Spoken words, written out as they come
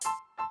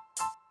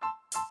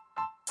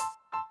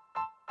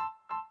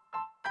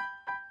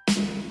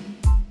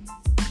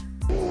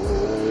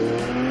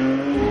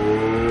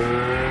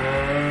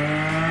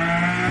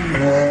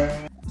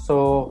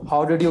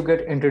did you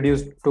get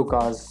introduced to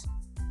cars?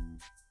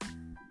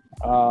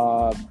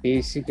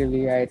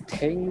 Basically, I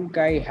think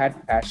I had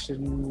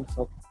passion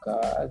for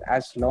cars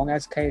as long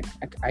as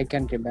I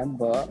can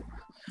remember.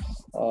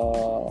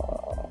 Uh,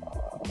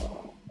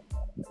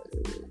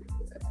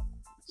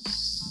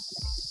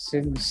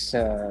 since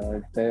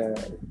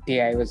the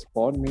day I was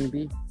born,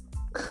 maybe.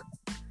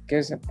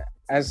 Because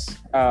as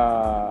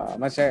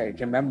much I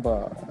remember,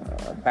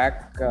 back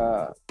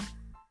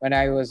when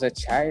I was a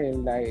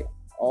child, I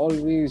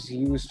always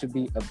used to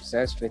be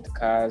obsessed with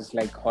cars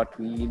like Hot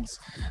Wheels,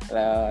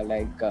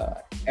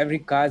 every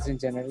cars in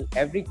general.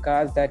 Every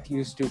cars that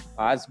used to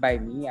pass by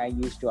me, I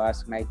used to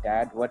ask my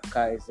dad, "What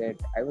car is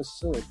it?" I was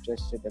so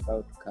interested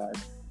about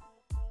cars.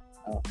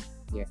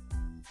 Yeah.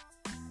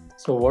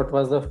 So what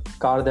was the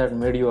car that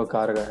made you a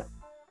car guy?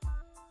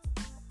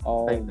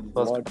 Like the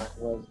first what car.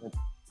 was it?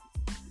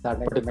 That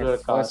Like particular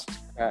my car.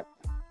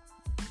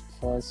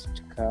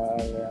 first car.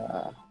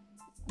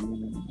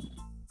 Mm,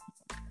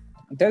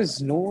 there's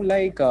no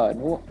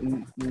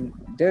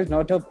there's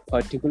not a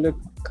particular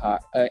car,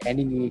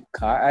 any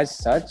car as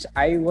such.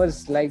 I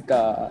was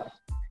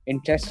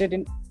interested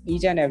in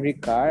each and every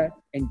car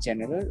in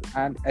general,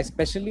 and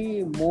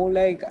especially more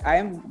like I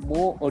am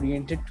more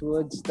oriented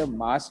towards the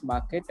mass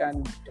market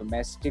and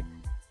domestically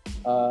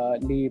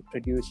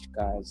produced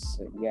cars.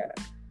 Yeah,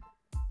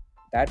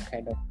 that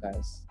kind of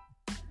cars.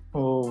 So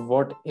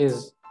what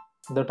is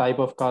the type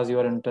of cars you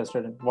are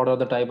interested in? What are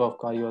the type of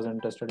car you are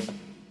interested in?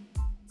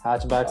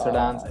 Hatchback,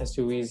 sedans,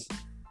 SUVs?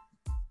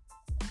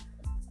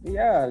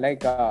 Yeah,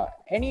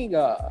 any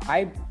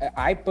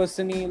I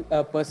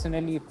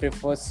personally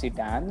prefer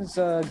sedans,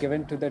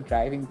 given to the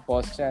driving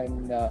posture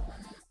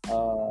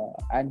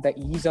and the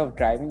ease of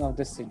driving of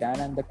the sedan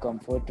and the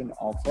comfort and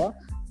offer.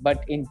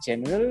 But in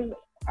general,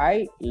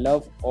 I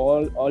love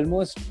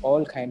almost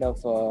all kind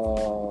of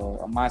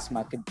mass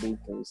market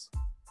vehicles.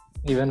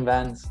 Even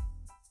vans?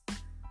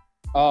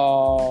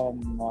 No,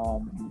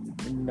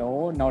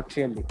 not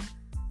really.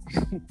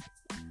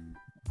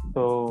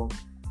 So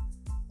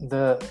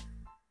the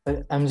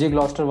MG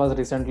Gloster was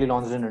recently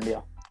launched in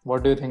India.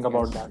 What do you think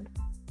about that?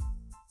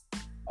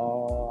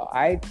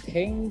 I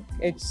think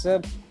it's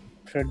a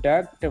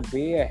product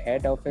way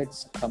ahead of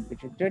its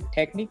competitor.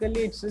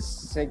 Technically, it's a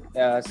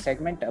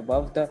segment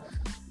above the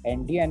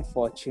ND and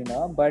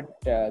Fortuner,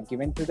 but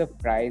given to the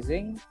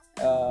pricing,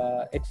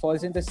 it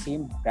falls in the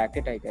same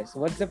bracket, I guess.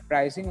 What's the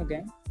pricing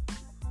again?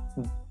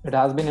 It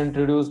has been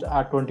introduced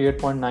at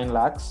 28.9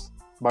 lakhs,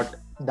 but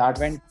that's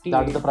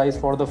the price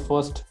for the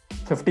first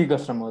 50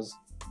 customers.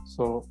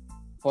 So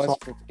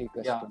first 50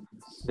 customers. Yeah,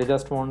 they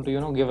just want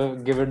to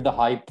give it the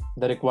hype,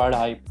 the required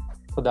hype,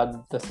 so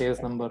that the sales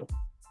number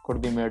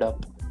could be made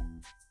up.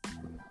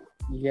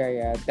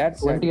 Yeah,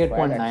 that's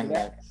 28.9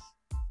 lakhs.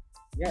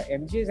 Yeah,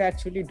 MG is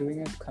actually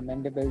doing a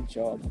commendable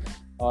job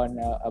on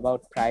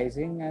about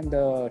pricing and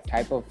the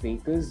type of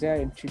vehicles they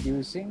are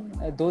introducing.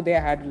 Though they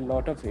had a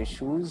lot of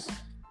issues,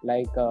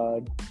 like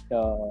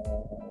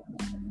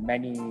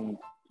many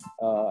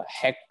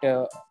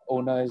hectare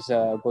owners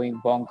going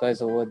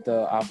bonkers over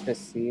the after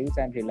sales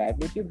and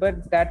reliability,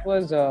 but that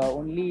was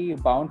only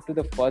bound to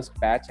the first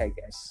batch, I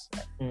guess.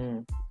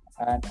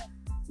 And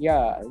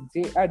yeah,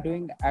 they are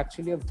doing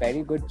actually a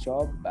very good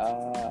job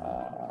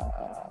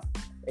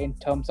in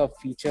terms of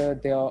feature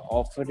they are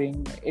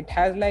offering. It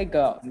has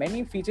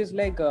many features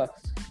like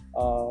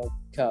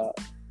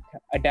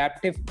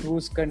adaptive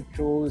cruise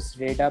controls,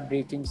 radar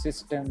braking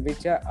system,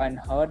 which are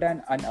unheard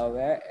and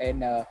unaware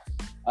in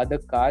other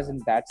cars in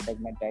that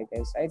segment, I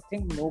guess. I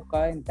think no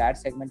car in that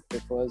segment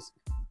prefers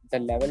the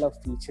level of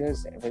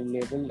features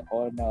available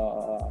on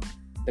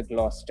the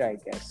Gloster, I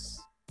guess.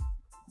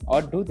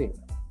 Or do they?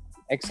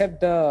 Except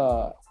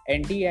the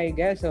ND, I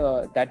guess,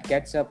 that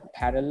gets a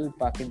parallel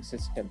parking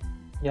system.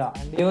 Yeah,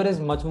 Endeavour is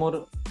much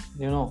more,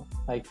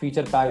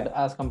 feature packed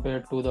as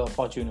compared to the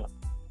Fortuner.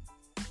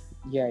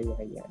 Yeah.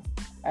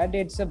 And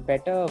it's a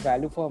better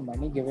value for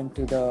money given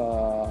to the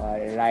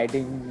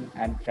riding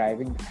and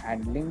driving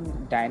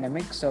handling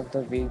dynamics of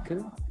the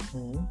vehicle.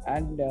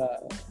 And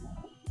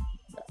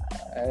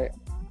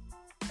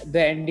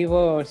the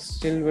Endeavour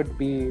still would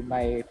be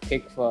my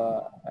pick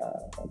for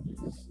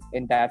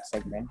in that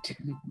segment.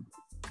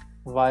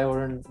 Why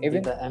wouldn't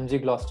even the MG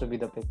Gloster be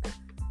the pick?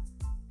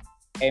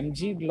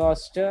 MG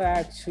Gloster,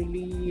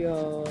 actually,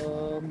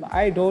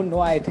 I don't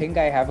know. I think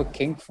I have a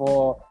kink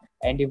for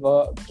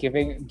Endeavour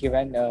given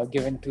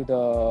to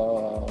the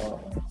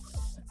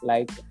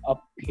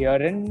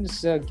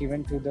appearance,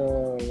 given to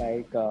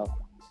the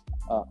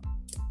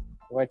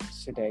what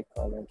should I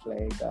call it?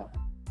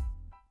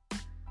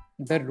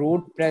 The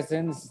road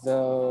presence,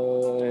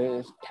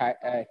 the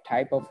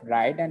type of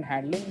ride and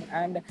handling,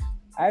 and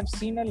I've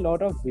seen a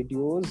lot of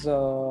videos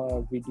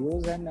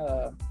and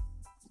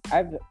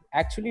I've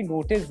actually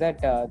noticed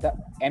that the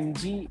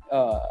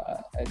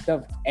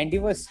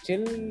Endeavour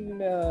still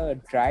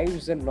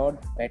drives a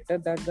lot better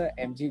than the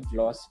MG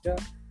Gloster,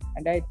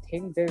 and I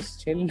think there's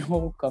still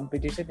no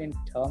competition in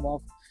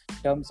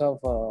terms of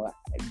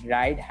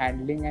ride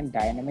handling and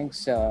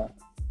dynamics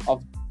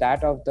of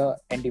the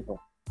Endeavour.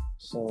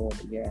 So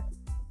yeah.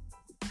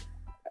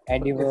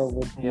 Endeavor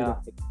would be yeah.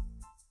 the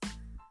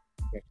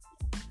pick.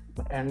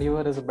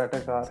 Endeavor is a better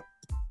car.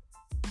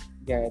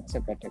 Yeah, it's a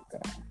better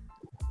car.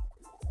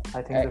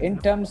 I think In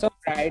terms of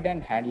ride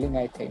and handling,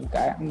 I think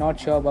I'm not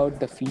sure about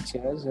the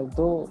features,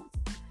 although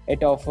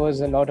it offers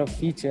a lot of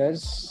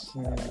features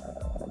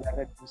that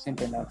are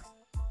decent enough.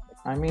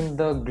 I mean,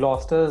 the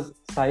Gloucester's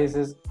size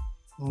is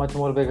much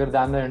more bigger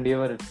than the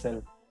Endeavor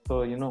itself.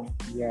 So, you know.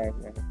 Yeah.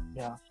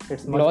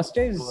 It's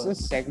Gloucester is a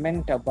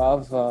segment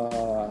above,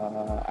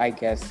 I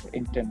guess,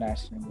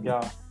 international.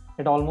 Yeah.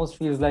 It almost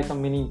feels like a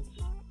mini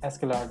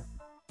Escalade.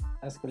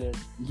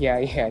 Yeah,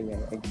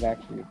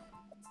 exactly.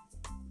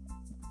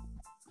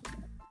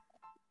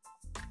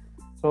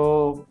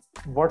 So,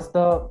 what's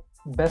the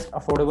best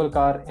affordable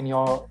car in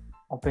your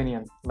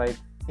opinion? Like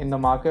in the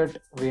market,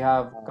 we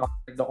have cars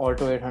like the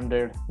Alto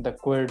 800, the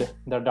Kwid,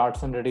 the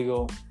Datsun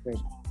Redigo.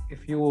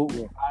 If you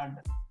had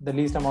the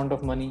least amount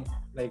of money,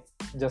 like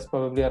just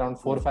probably around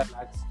 4 or 5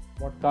 lakhs,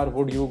 what car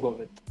would you go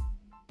with?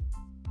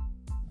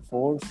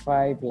 4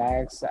 5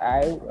 lakhs.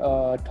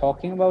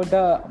 Talking about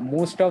the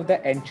most of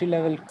the entry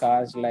level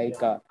cars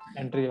like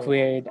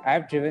Kwid.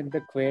 I've driven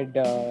the Kwid,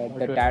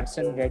 the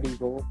Datsun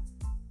Redigo.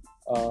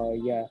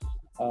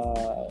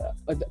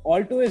 The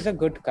Alto is a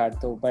good car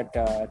though, but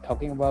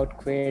talking about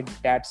Kwid,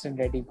 Datsun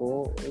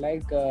Redigo,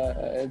 like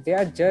they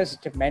are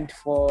just meant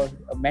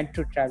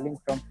to traveling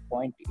from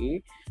point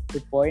A to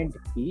point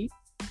B,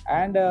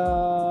 and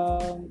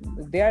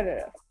they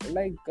are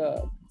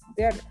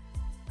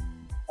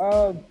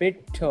a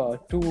bit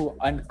too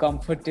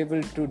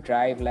uncomfortable to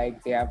drive.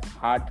 Like they have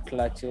hard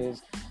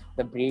clutches,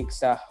 the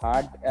brakes are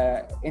hard.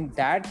 In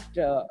that,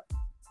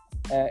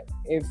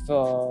 if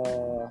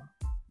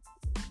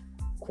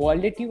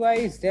quality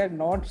wise they're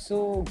not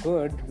so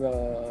good,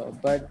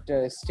 but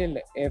still,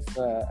 if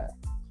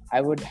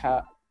I would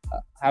have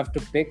to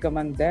pick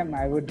among them,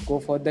 I would go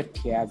for the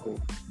Tiago.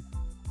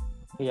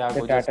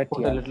 Just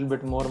put a little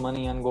bit more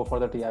money and go for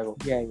the Tiago.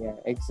 Yeah,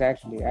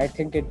 exactly. I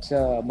think it's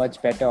a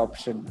much better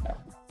option.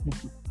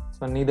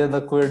 So neither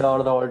the Kwid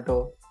or the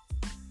Alto?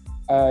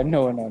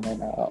 No.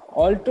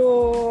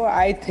 Alto,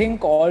 I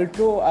think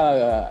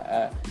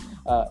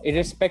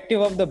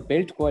irrespective of the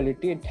build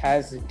quality, it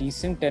has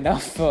decent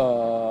enough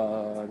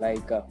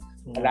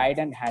ride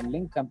and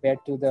handling compared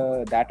to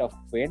that of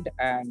Kwid,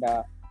 and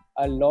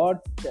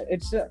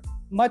it's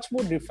much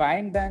more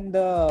refined than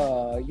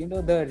the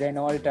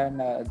Renault and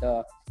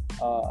the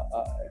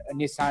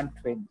Nissan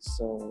Twins.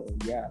 So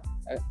yeah,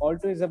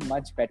 Alto is a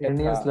much better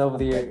Indians car. Love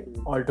the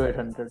Alto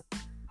 800.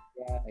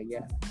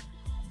 Yeah.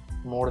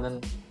 More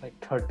than like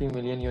 30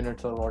 million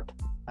units or what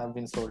have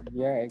been sold.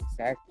 Yeah,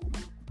 exactly.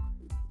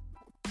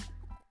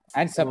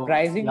 And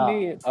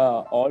surprisingly,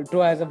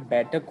 Alto has a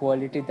better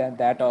quality than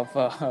that of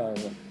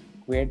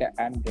Kwid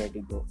and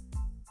Redigo.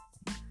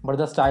 But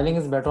the styling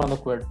is better on the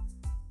Kwid.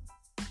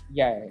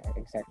 Yeah,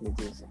 exactly.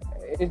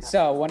 It's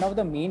one of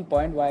the main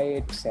point why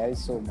it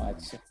sells so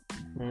much.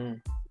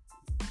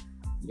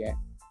 Yeah.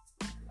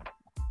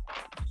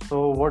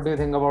 So what do you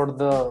think about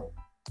the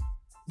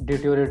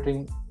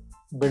deteriorating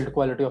build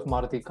quality of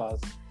Maruti cars?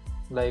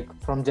 Like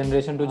from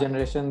generation to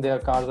generation, their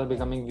cars are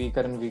becoming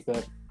weaker and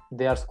weaker.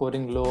 They are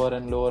scoring lower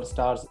and lower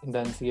stars in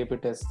the NCAP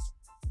tests.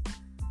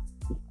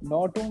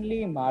 Not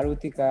only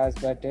Maruti cars,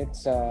 but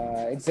it's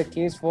the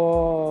case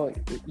for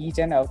each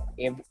and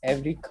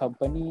every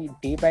company.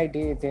 Day by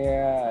day,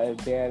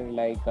 they're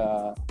like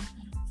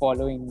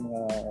following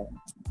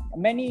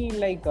many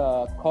like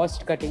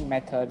cost cutting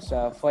methods.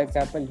 For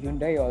example,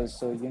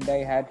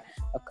 Hyundai had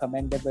a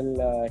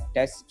commendable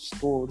test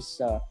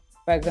scores.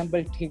 For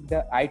example, take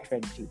the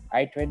i20.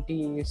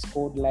 i20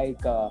 scored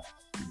like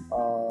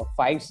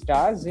 5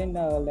 stars in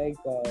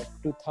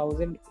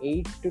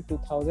 2008 to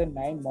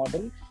 2009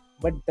 model,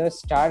 but the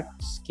stars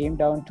came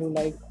down to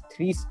like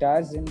 3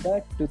 stars in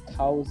the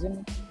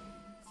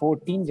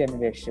 2014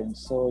 generation.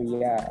 So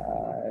yeah,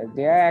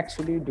 they are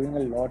actually doing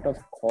a lot of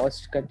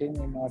cost cutting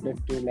in order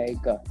to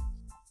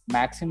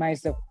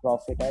maximize the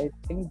profit. I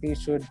think they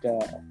should.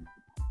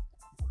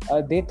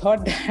 They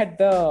thought that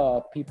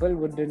the people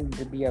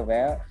wouldn't be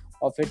aware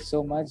of it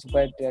so much,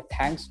 but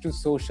thanks to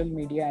social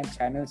media and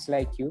channels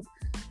like you,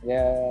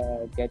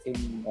 they're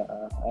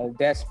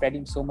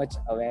spreading so much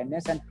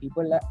awareness, and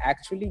people are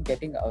actually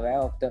getting aware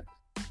of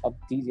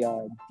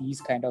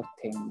these kind of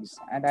things.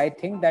 And I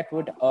think that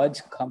would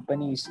urge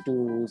companies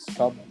to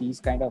stop these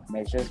kind of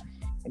measures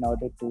in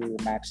order to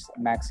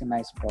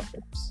maximize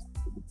profits.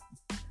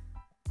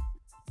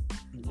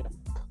 Yeah.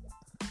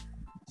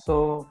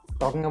 So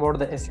talking about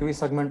the SUV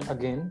segment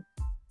again,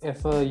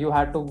 if you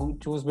had to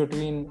choose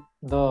between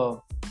the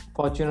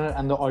Fortuner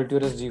and the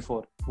Alturas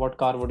G4, what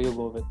car would you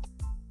go with?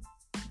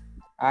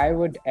 I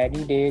would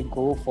any day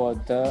go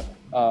with the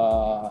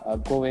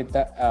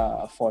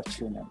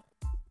Fortuner.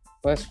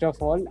 First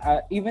of all,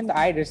 even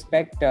I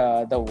respect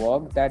the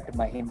work that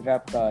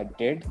Mahindra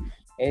did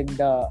in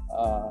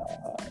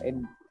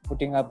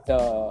putting up the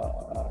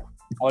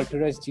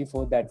Alturas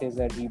G4, that is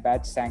a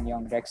rebadged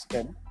SsangYong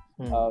Rexton.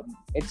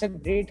 It's a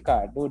great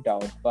car, no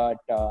doubt, but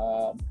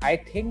I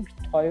think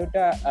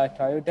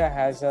Toyota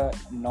has a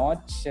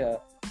notch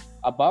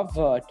above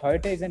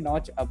Toyota is a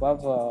notch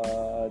above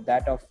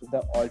that of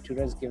the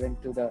Alturas, given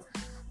to the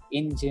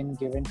engine,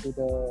 given to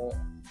the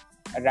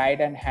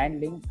ride and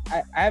handling.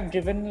 I have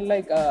driven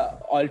like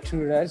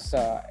Alturas.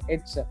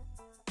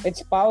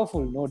 It's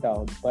powerful, no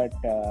doubt, but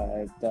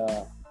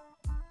the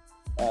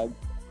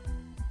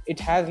it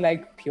has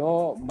like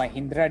pure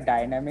Mahindra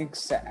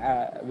dynamics,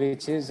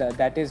 which is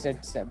that is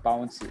it's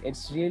bouncy.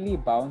 It's really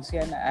bouncy,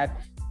 and at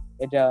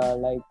it uh,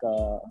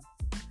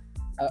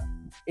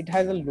 it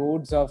has a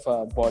loads of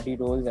body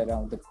rolls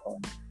around the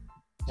corner.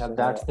 Yeah, So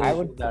that's the I issue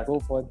would that go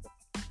for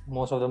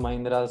most of the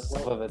Mahindras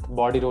suffer with,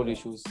 body roll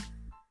issues.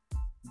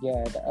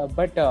 yeah.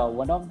 But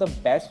one of the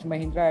best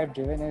Mahindra I've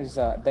driven is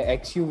the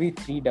XUV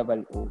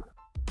 300.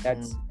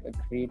 That's a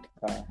great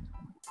car.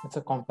 It's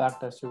a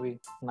compact SUV,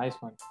 nice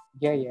one.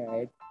 Yeah,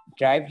 it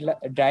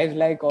drives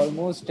like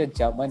almost a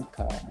German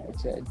car.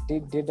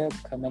 Did a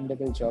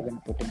commendable job in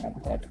putting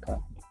up that car.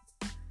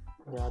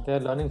 Yeah,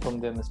 they're learning from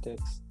their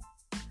mistakes.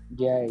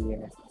 Yeah.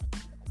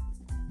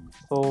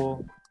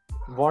 So,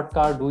 what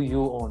car do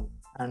you own,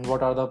 and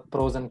what are the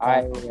pros and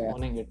cons of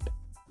owning it?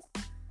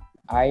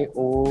 I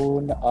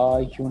own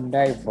a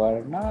Hyundai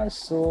Verna.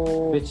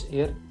 So Which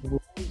year?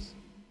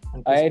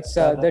 it's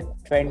the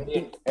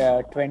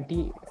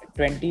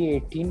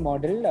 2018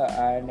 model,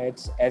 and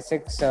it's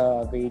SX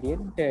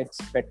variant. It's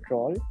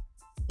petrol.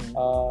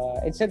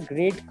 It's a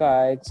great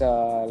car. It's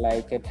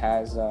like it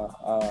has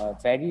a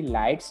very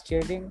light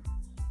steering,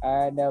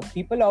 and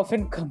people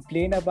often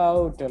complain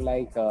about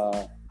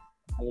the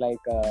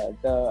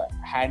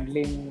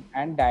handling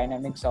and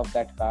dynamics of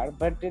that car.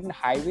 But in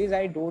highways,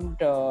 I don't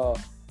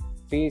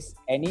face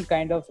any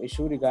kind of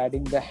issue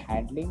regarding the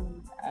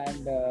handling,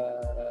 and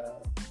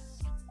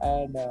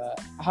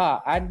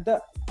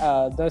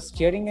the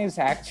steering is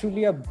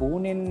actually a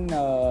boon in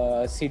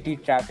city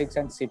traffics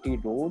and city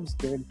roads,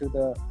 given to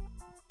the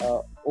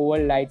over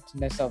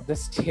lightness of the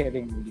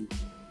steering wheel.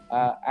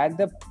 And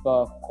the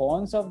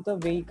cons of the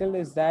vehicle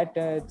is that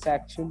it's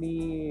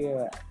actually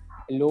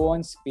low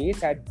on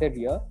space at the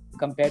rear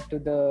compared to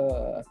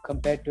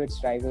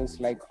its rivals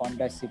like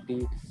Honda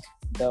City,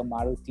 the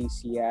Maruti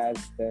Ciaz,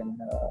 then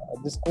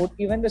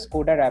even the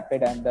Skoda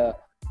Rapid and the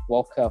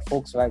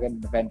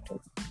Volkswagen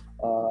Vento.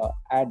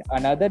 And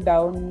another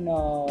down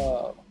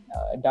of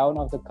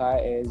the car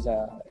is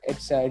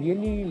it's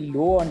really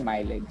low on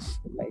mileage.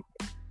 Like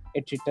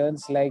it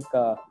returns like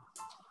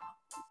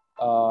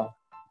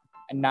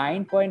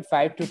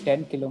 9.5 to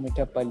 10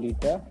 kilometer per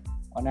liter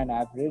on an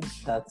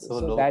average. That's so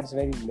low. That's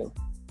very low.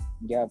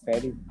 Yeah,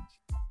 very much.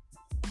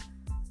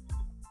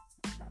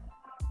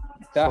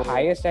 The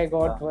highest I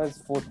got was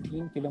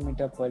 14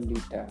 kilometer per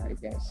liter, I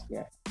guess.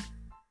 Yeah.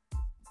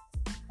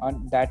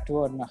 On that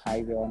too on a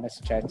highway, on a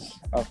stretch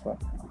of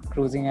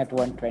cruising at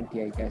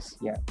 120, I guess.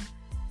 Yeah.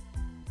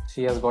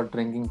 She has got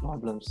drinking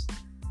problems.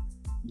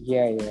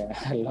 Yeah,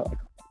 a lot.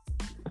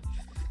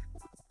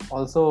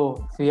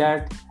 Also,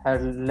 Fiat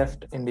has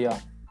left India.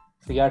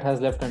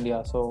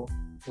 So,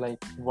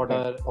 like, what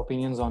are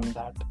opinions on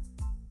that?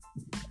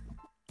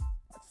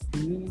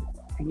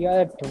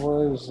 Fiat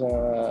was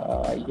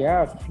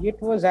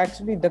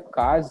actually the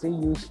cars they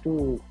used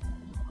to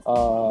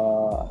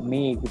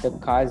the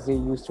cars they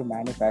used to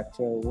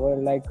manufacture were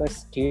like a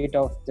state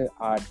of the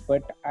art.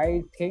 But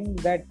I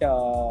think that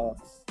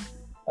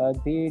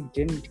they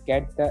didn't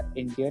get the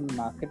Indian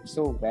market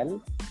so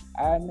well,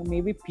 and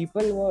maybe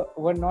people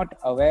were not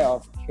aware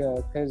of,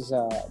 because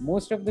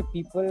most of the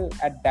people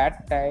at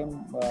that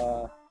time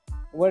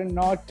were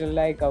not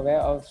like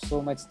aware of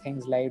so much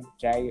things like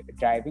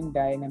driving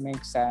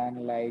dynamics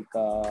and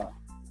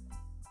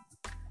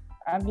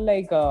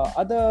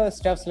other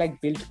stuffs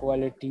like build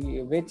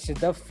quality, which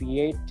the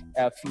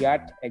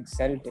Fiat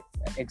excelled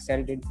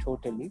in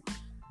totally.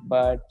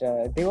 But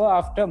they were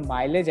after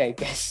mileage, I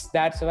guess.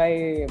 That's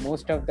why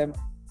most of them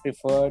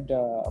preferred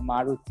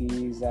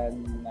Marutis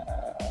and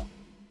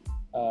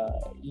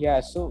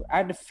So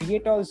and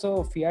Fiat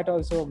also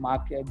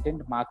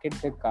didn't market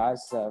the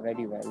cars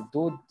very well,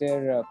 though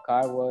their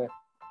car were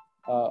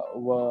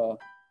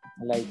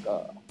like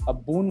a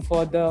boon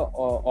for the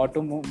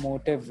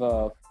automotive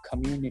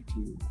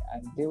community,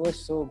 and they were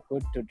so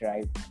good to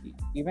drive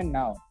even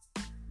now.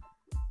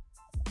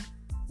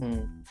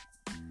 Yeah.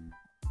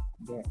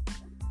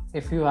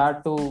 If you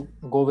had to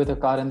go with a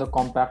car in the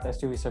compact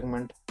SUV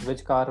segment,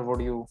 which car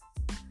would you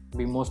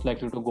be most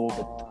likely to go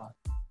with?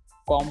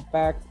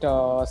 Compact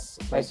like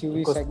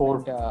SUV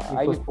EcoSport,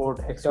 segment. EcoSport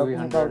XUV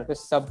 100. About the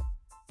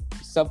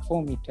sub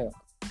 4 meter.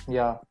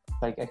 Yeah,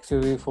 like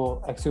XUV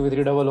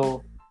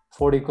 300,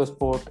 Ford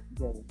EcoSport.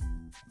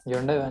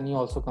 Hyundai Venue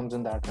also comes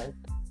in that, right?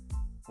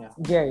 Yeah.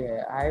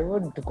 I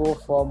would go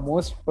for,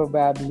 most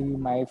probably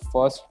my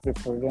first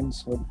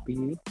preference would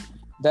be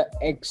the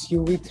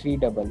XUV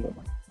 300.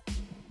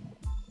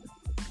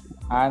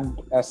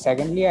 And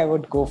secondly, I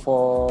would go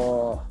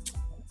for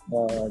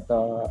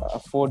the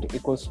Ford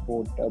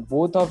EcoSport.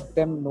 Both of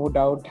them, no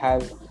doubt,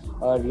 have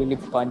a really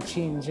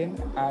punchy engine,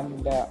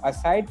 and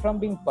aside from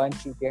being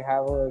punchy, they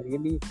have a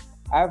really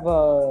I've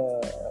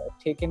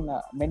taken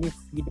many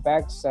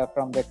feedbacks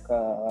from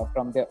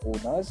their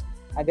owners,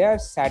 and they are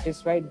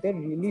satisfied. They're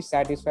really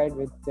satisfied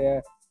with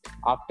their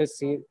after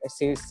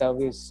sales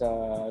service.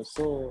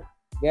 So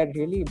they are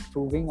really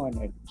improving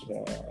on it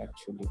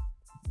actually,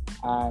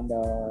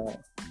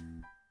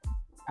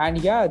 and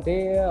yeah,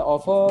 they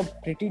offer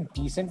pretty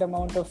decent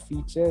amount of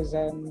features,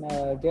 and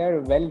they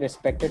are well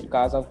respected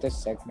cars of this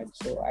segment.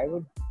 So I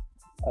would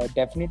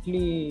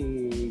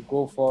definitely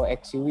go for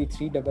XUV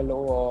 300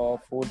 or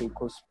Ford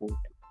EcoSport.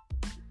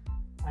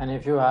 And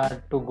if you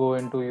had to go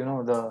into,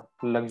 the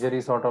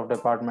luxury sort of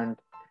department,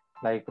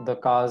 like the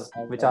cars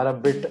which are a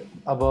bit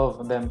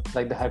above them,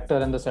 like the Hector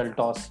and the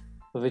Seltos,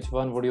 so which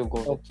one would you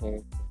go with?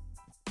 Okay.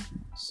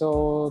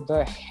 So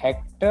the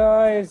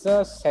Hector is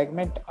a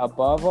segment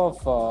above of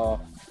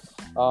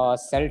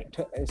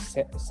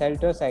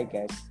Seltos, I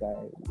guess.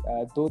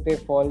 Though they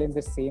fall in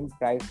the same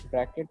price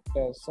bracket,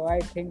 so I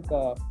think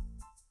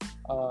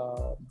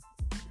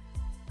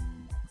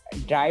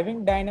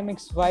driving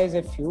dynamics wise,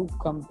 if you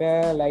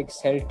compare like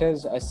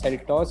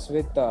Seltos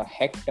with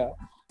Hector,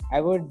 I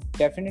would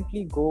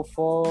definitely go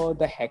for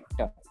the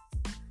Hector.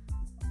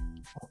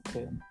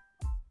 Okay.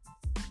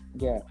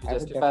 Yeah, I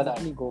would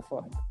definitely go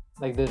for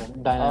like the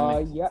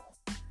dynamics.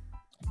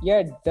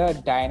 Yeah, the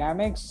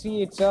dynamics.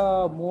 See, it's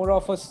more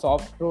of a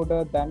soft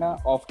roader than a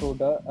off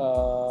roader,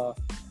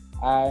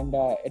 and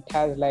it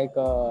has like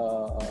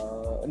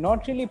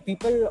not really.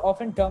 People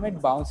often term it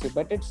bouncy,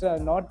 but it's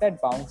not that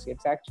bouncy.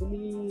 It's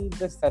actually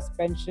the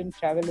suspension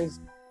travel is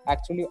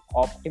actually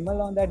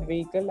optimal on that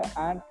vehicle,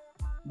 and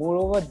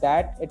moreover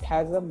that it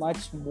has a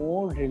much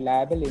more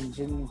reliable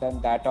engine than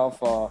that of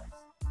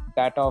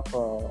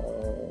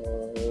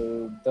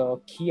the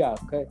Kia.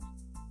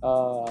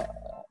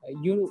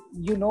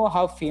 You know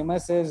how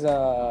famous is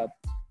the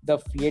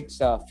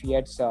Fiat's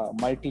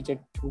multi-jet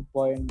 2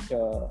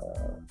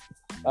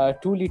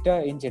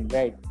 liter engine,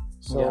 right?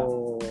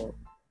 So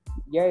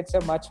yeah, it's a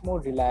much more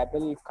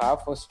reliable car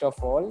first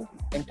of all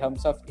in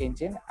terms of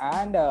engine,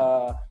 and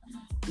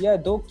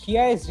though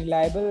Kia is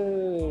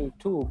reliable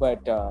too,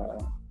 but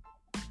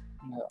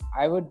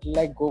I would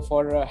like go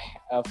for a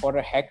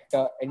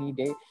Hector any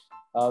day,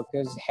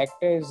 because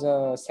Hector is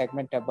a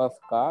segment above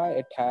car.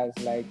 It has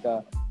like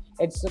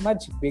it's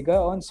much bigger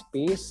on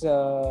space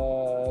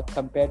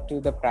compared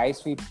to the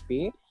price we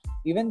pay.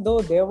 Even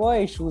though there were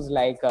issues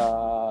like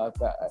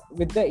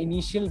with the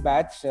initial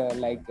batch,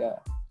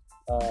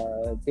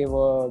 they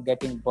were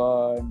getting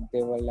burned,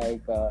 they were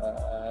like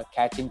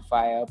catching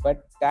fire,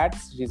 but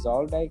that's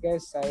resolved, I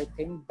guess. I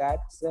think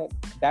that's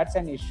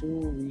an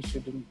issue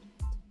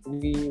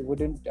we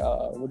would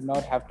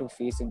not have to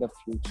face in the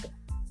future.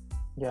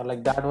 Yeah,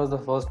 like that was the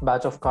first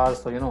batch of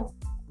cars, so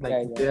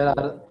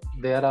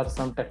there are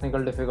some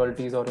technical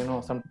difficulties or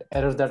some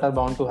errors that are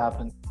bound to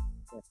happen.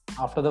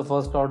 After the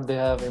first lot, they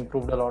have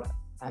improved a lot,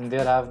 and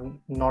there have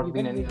not Even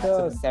been any with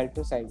accidents. The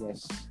Seltos, I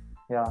guess.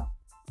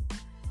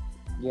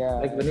 Yeah.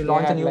 Like when you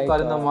launch a new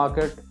car in the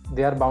market,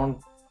 they are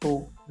bound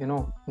to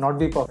not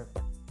be perfect.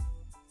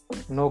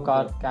 No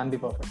car can be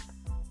perfect.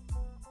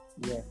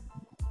 Yeah.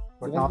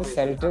 But even the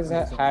Seltos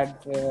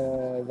had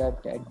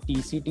that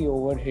DCT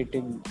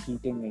overheating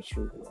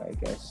issue, I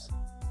guess.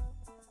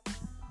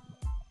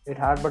 It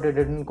had, but it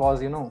didn't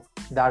cause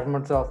that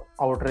much of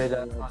outrage.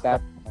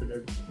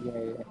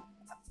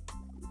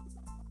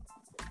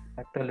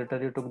 Hector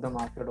literally took the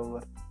market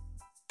over.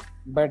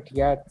 But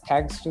yeah,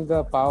 thanks to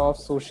the power of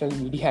social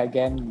media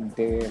again,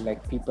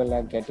 people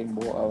are getting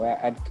more aware,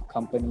 and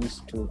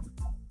companies too.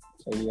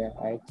 So yeah,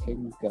 I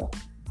think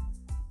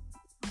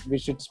we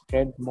should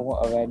spread more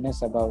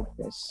awareness about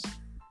this.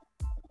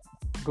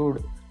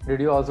 Dude,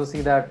 did you also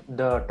see that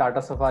the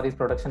Tata Safari's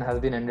production has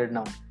been ended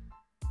now?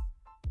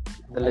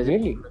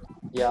 Really?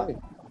 Yeah.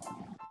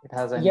 It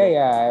has ended.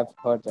 Yeah, I've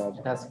heard that.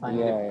 It has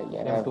finally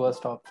came to a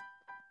stop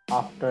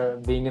after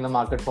being in the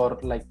market for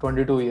like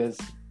 22 years.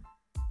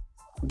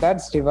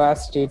 That's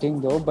devastating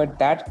though, but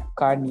that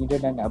car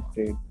needed an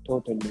upgrade,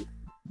 totally.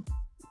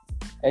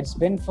 It's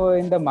been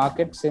in the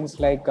market since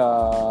since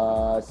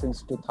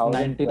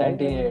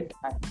 1998.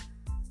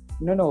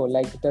 No,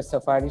 like the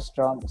Safari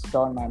Storm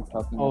I'm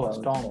talking about. Oh,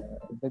 Storm.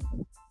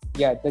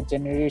 The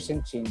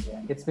generation change.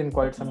 It's been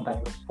quite some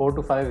time, 4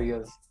 to 5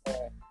 years.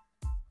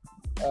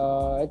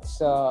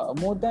 It's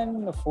more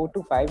than 4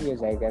 to 5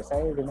 years, I guess. I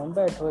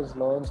remember it was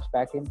launched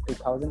back in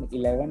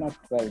 2011 or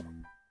 12.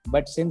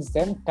 But since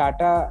then,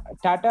 Tata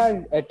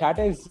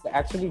is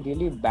actually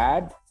really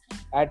bad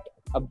at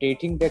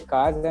updating their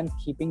cars and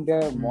keeping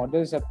their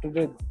models up to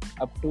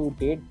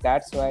date.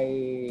 That's why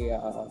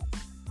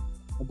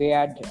they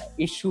had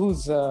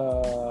issues.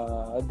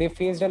 They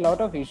faced a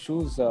lot of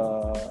issues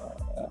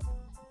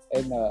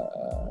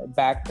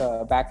back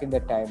in the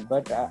time.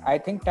 But I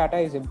think Tata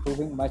is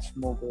improving much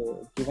more.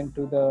 Given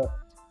to the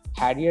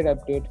Harrier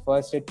update,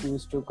 first it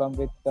used to come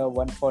with the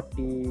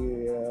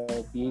 140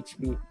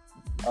 bhp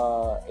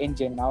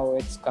engine. Now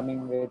it's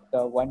coming with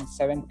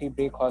 170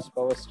 brake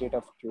horsepower state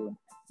of tune.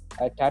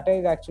 Tata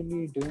is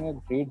actually doing a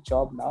great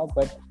job now,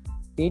 but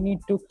they need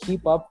to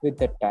keep up with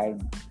the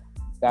time.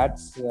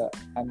 That's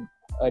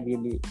a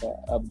really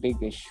a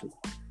big issue.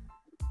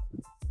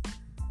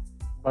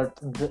 But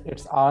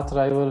its arch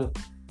rival,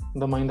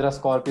 the Mahindra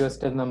Scorpio, is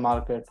still in the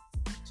market.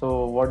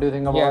 So, what do you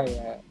think about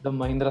the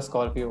Mahindra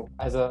Scorpio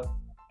as an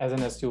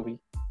SUV?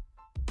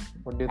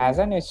 What do you think? As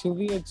an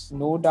SUV, it's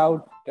no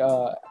doubt,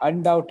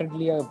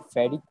 undoubtedly a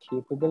very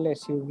capable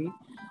SUV,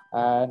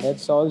 and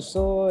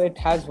it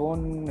has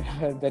won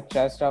the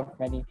trust of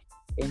many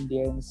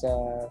Indians.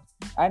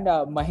 And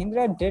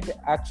Mahindra did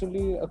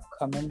actually a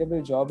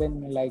commendable job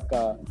in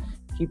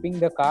keeping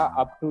the car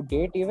up to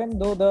date, even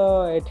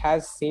though it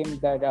has same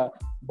that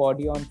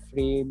body on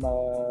frame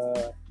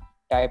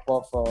type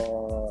of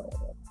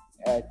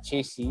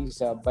chassis,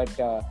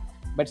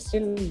 but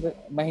still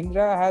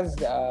Mahindra has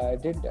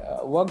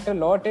worked a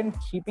lot in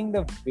keeping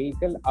the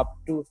vehicle up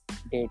to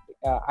date.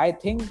 I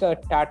think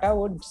Tata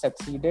would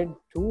succeeded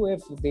too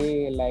if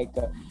they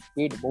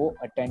paid more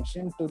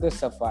attention to the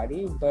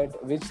Safari,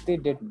 but which they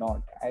did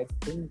not. I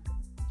think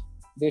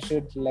they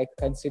should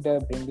consider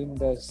bringing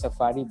the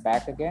Safari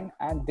back again,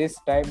 and this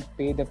time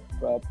pay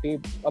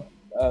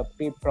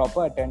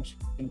proper attention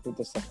to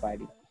the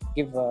Safari.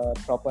 Give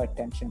proper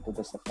attention to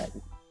the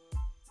Safari.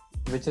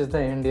 Which is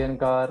the Indian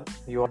car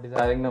you are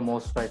desiring the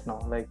most right now?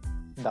 Like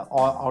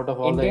out of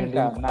all Indian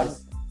the Indian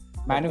cars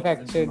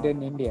manufactured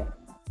in India.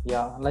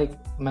 Yeah, like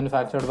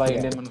manufactured by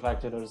Indian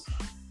manufacturers.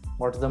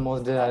 What's the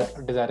most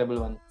desirable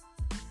one?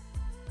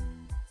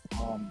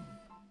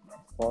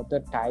 For the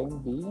time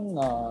being,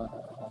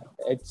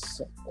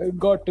 it's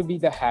got to be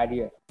the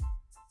Harrier.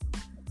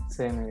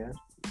 Same here.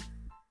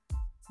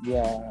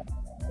 Yeah,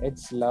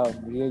 it's love,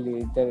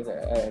 really.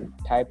 The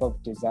type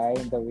of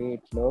design, the way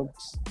it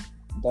looks,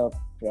 the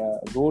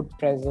road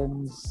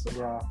presence.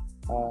 Yeah,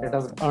 it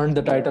has earned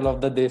the title of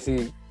the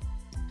Desi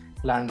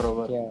Land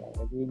Rover. Yeah,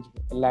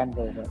 Land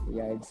Rover.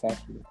 Yeah,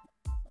 exactly.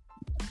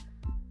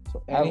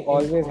 So I've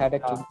always had a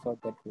keen for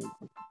that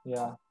vehicle.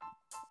 Yeah.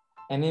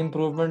 Any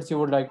improvements you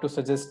would like to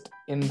suggest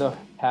in the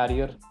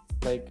Harrier?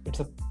 Like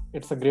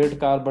it's a great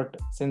car, but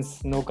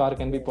since no car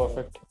can be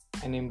perfect,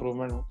 any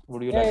improvement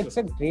would you like? Yeah, it's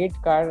a great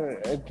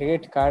car,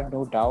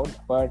 no doubt.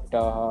 But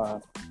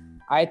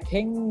I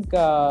think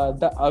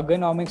the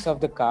ergonomics of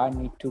the car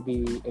need to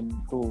be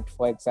improved.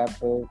 For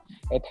example,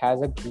 it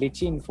has a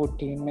glitchy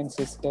infotainment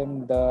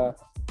system. The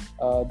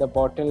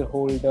bottle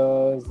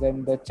holders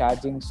and the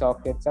charging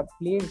sockets are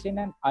placed in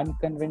an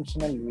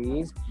unconventional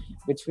ways,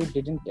 which we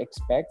didn't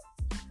expect.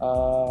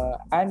 I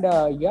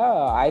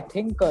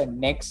think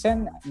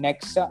Nexon,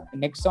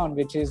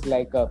 which is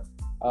like a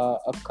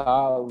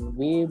car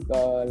way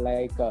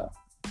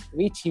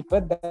cheaper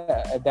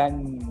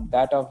than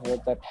that of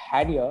that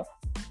Harrier,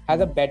 has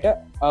a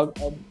better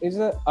is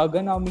a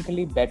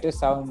ergonomically better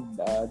sound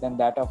than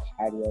that of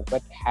Harrier.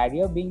 But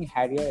Harrier being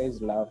Harrier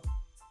is love.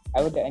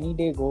 I would any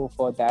day go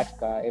for that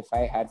car if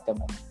I had the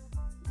money.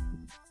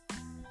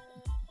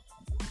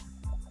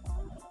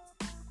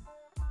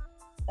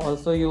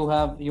 Also,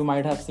 you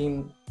might have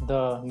seen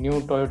the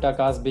new Toyota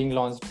cars being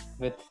launched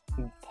with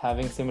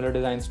having similar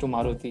designs to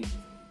Maruti.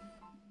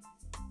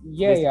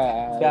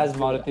 As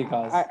Maruti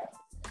cars.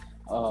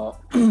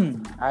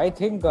 I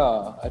think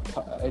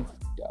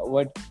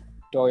what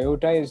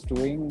Toyota is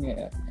doing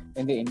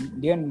in the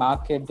Indian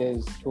market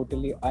is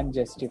totally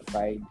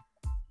unjustified.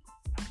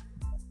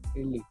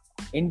 Really,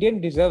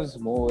 Indian deserves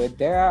more.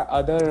 There are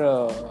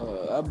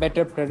other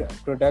better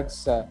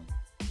products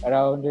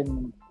around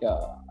in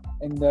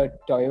the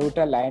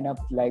Toyota lineup,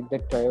 like the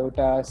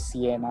Toyota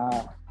Sienna,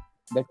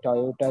 the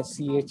Toyota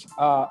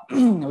CHR,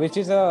 which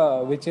is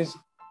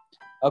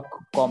a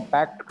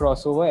compact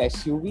crossover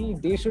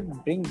SUV. They should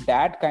bring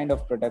that kind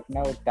of product.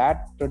 Now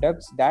that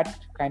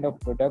kind of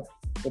product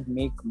would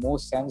make more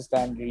sense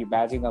than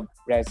rebadging a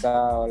Brezza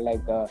or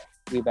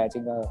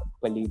rebadging a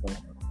Baleno.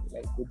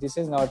 This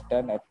is not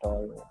done at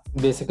all.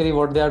 Basically,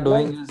 what they are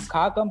doing is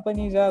car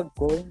companies are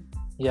going.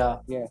 Yeah.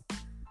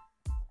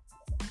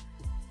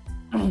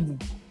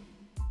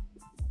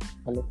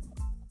 Hello.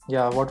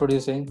 Yeah, what were you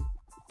saying?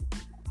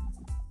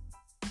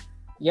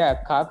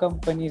 Yeah, car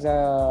companies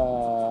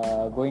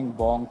are going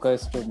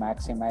bonkers to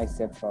maximize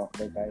their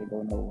profit. I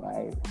don't know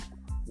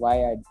why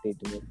are they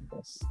doing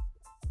this.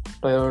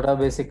 Toyota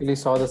basically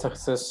saw the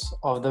success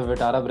of the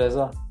Vitara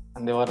Brezza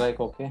and they were like,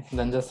 okay,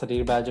 then just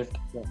rebadge it.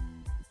 Yeah.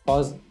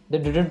 Because they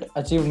didn't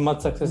achieve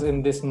much success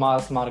in this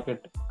mass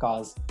market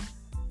cars.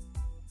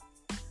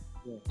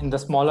 In the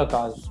smaller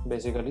cars,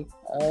 basically.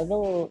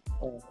 The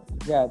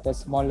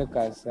smaller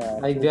cars.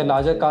 Their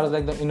larger cars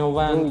like the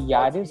Innova and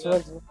Yaris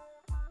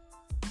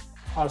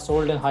are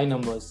sold in high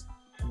numbers,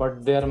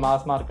 but their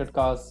mass market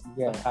cars,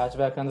 the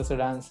hatchback and the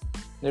sedans,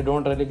 they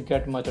don't really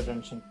get much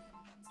attention.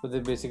 So they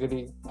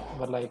basically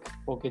were like,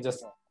 okay,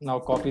 just now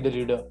copy the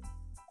leader,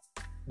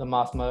 the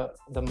mass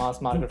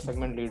market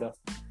segment leader.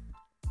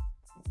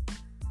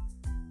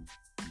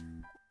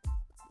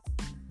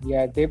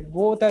 Yeah, they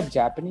both are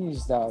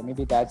Japanese.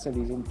 Maybe that's a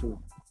reason too.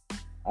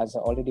 As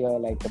already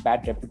a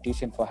bad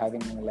reputation for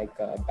having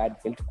a bad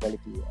build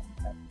quality.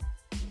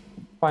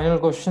 Final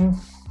question.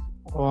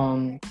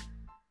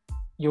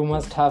 You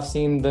must have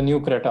seen the new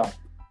Creta.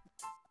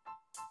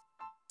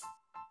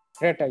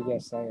 Creta,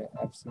 yes,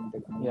 I've seen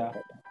the new Yeah.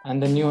 Creta.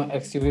 And the new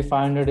XUV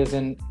 500 is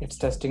in its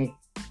testing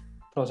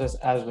process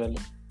as well.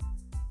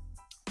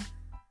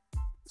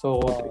 So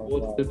they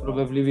both will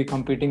probably be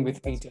competing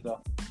with each other.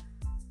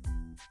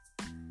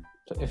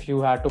 So if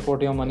you had to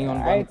put your money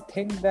on one, I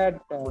think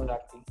that what would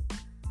that be?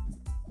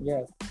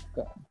 yeah,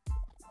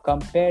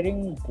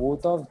 comparing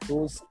both of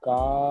those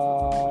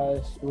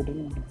cars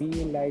wouldn't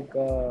be like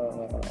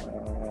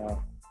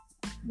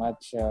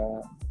much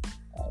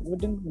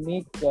wouldn't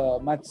make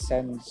much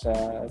sense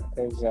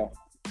because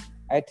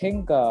I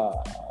think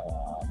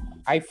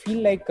I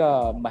feel like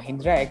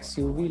Mahindra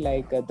XUV,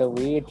 like the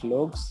way it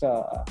looks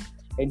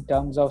in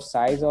terms of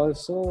size,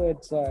 also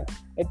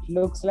it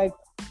looks like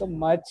a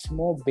much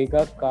more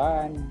bigger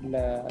car and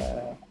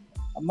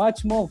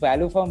much more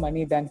value for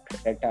money than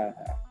Creta.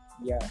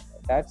 Yeah,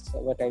 that's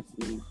what I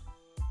feel.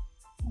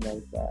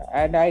 Like,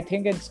 and I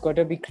think it's got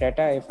to be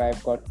Creta if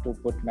I've got to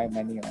put my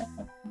money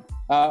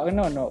on.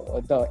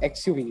 No, the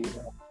XUV.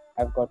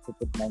 I've got to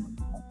put my money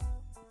on.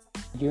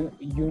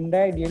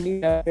 Hyundai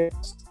really loved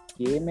its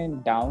game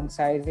in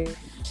downsizing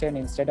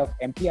instead of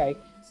MPI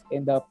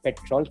in the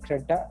petrol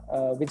Creta,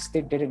 which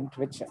they didn't.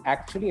 Which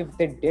actually, if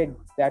they did,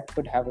 that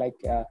could have like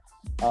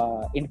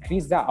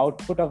increased the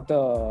output of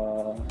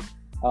the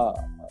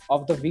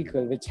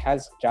vehicle, which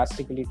has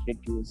drastically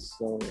reduced.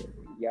 So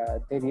yeah,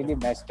 they really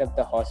messed up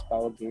the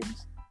horsepower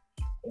gains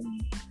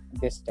in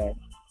this time,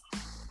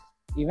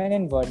 even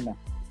in Verna.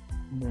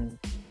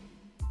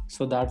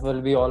 So that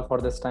will be all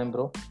for this time,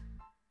 bro.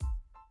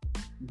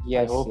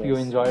 Yes, I hope you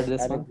enjoyed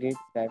this had one. a great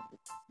time.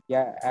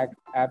 Yeah,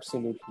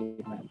 absolutely,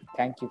 man.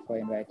 Thank you for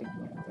inviting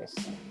me on this.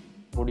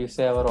 Would you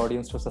say our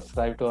audience to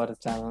subscribe to our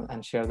channel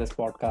and share this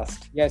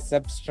podcast? Yes,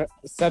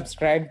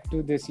 subscribe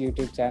to this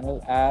YouTube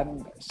channel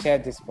and share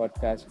this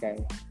podcast,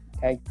 guys.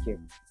 Thank you.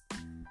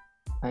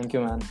 Thank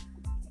you, man.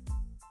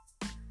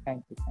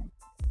 Thank you.